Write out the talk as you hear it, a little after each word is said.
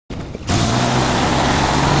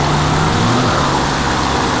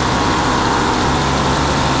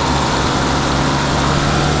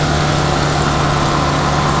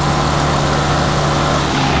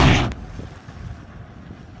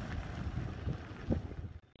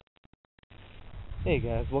Hey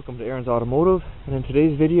guys, welcome to Aaron's Automotive, and in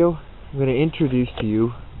today's video I'm going to introduce to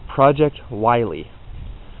you Project Wiley.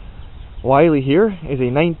 Wiley here is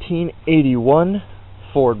a 1981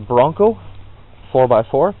 Ford Bronco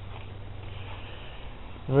 4x4,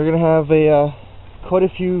 and we're going to have quite a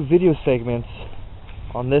few video segments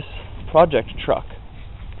on this project truck.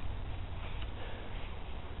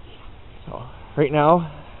 So right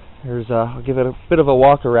now, I'll give it a bit of a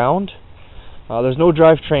walk around. There's no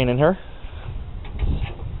drivetrain in here.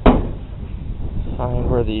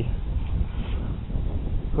 Find where the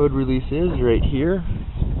hood release is, right here.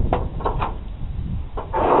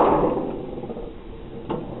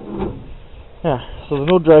 Yeah, so there's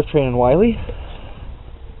no drivetrain in Wiley.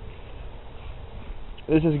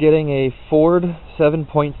 This is getting a Ford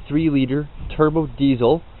 7.3 liter turbo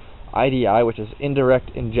diesel IDI, which is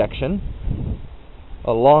indirect injection,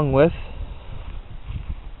 along with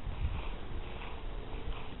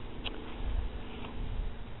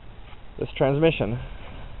this transmission.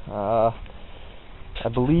 I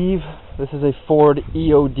believe this is a Ford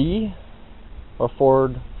EOD or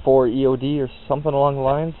Ford 4 EOD or something along the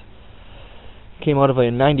lines. Came out of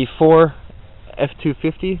a 94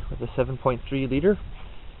 F250 with a 7.3 liter.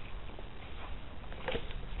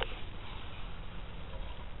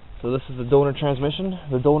 So this is the donor transmission.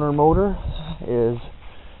 The donor motor is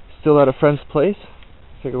still at a friend's place.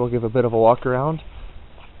 Figure we'll give a bit of a walk around.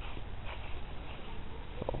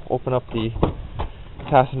 Open up the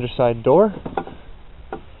passenger side door.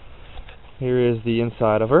 Here is the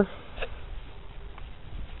inside of her.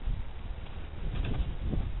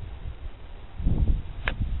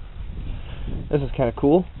 This is kind of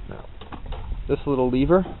cool. This little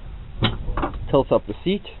lever tilts up the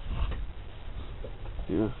seat.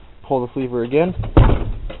 You pull this lever again,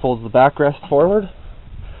 folds the backrest forward,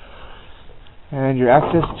 and your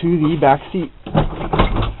access to the back seat.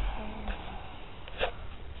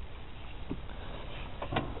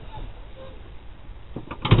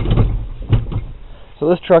 So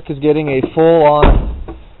this truck is getting a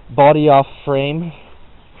full-on body-off-frame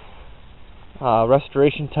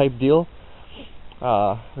restoration type deal.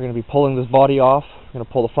 We're going to be pulling this body off. We're going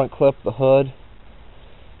to pull the front clip, the hood.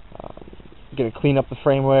 Going to clean up the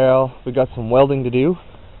frame rail. We've got some welding to do.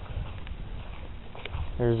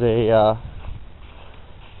 There's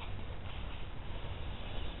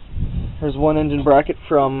one engine bracket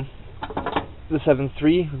from the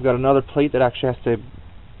 7.3. We've got another plate that actually has to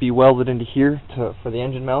be welded into here for the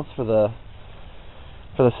engine mounts for the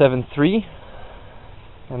 7.3,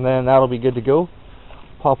 and then that'll be good to go.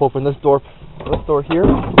 Pop open this door here.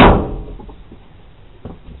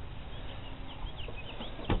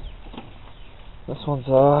 This one's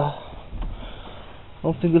I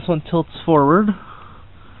don't think this one tilts forward.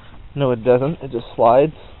 No, it doesn't. It just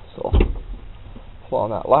slides. So pull on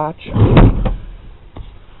that latch.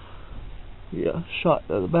 Yeah, shot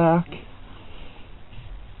to the back.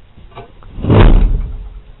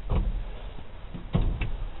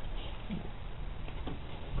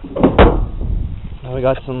 Now we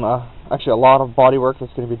got some, actually a lot of body work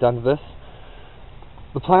that's going to be done to this.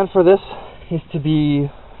 The plan for this is to be,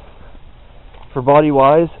 for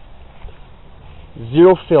body-wise,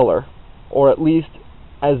 zero filler, or at least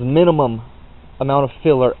as minimum amount of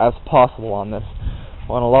filler as possible on this.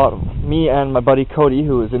 Me and my buddy Cody,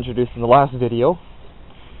 who was introduced in the last video,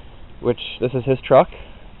 which this is his truck,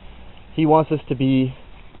 he wants this to be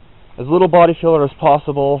as little body filler as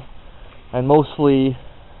possible and mostly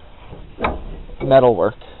metal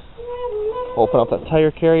work. Open up that tire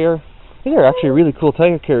carrier. These are actually really cool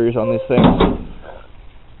tire carriers on these things.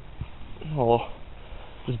 We'll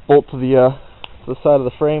just bolt to the side of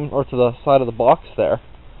the frame, or to the side of the box there.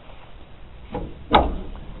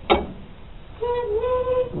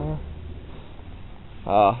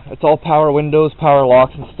 It's all power windows, power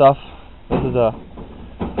locks and stuff. This is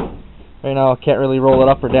right now I can't really roll it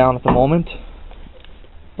up or down at the moment,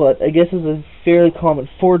 but I guess it's a fairly common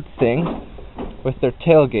Ford thing with their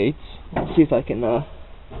tailgates. Let's see if I can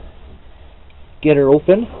get her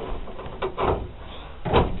open.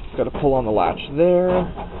 Got to pull on the latch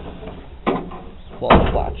there. Pull on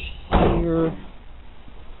the latch here.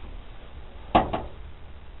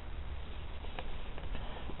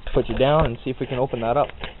 Put you down and see if we can open that up.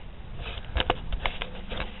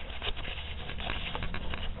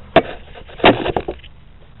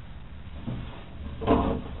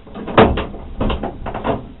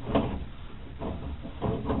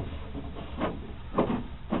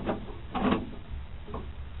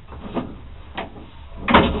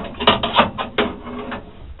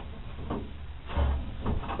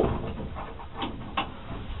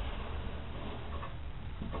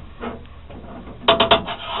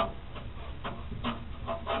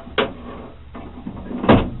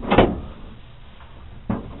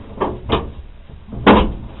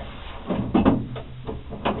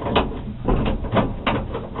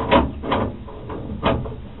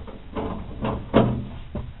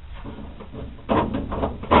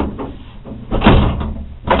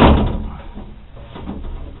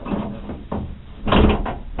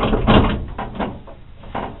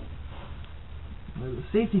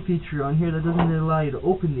 safety feature on here that doesn't allow you to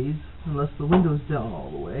open these unless the window's down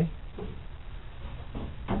all the way.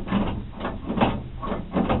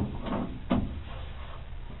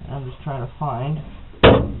 And I'm just trying to find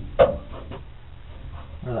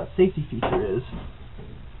where that safety feature is.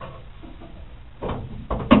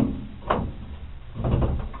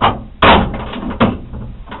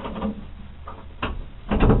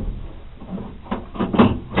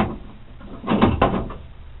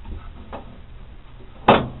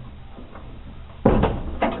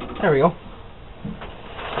 There we go.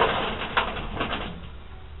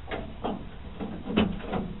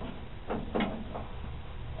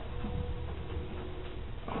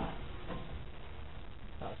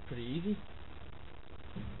 That was pretty easy.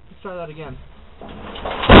 Let's try that again.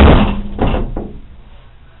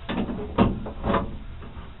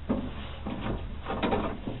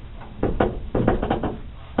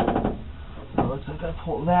 So it looks like I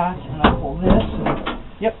pull that and I pull this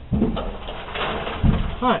and yep.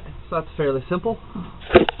 Alright, so that's fairly simple.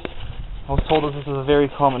 I was told that this is a very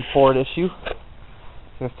common Ford issue.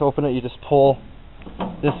 So to open it, you just pull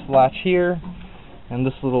this latch here and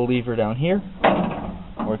this little lever down here,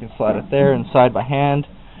 or you can slide it there inside by hand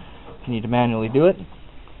if you need to manually do it.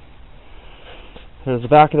 There's the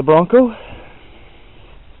back of the Bronco.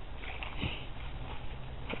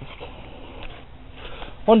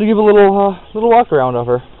 Wanted to give a little walk around of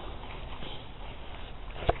her.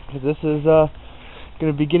 This is the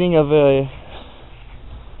beginning of a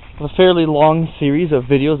fairly long series of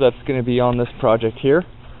videos that's going to be on this project here.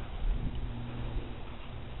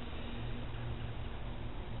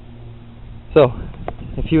 So,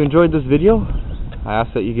 if you enjoyed this video, I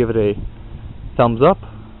ask that you give it a thumbs up,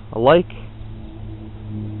 a like,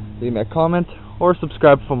 leave me a comment, or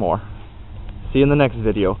subscribe for more. See you in the next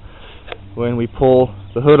video when we pull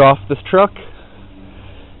the hood off this truck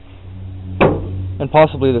and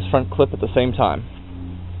possibly this front clip at the same time.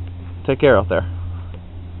 Take care out there.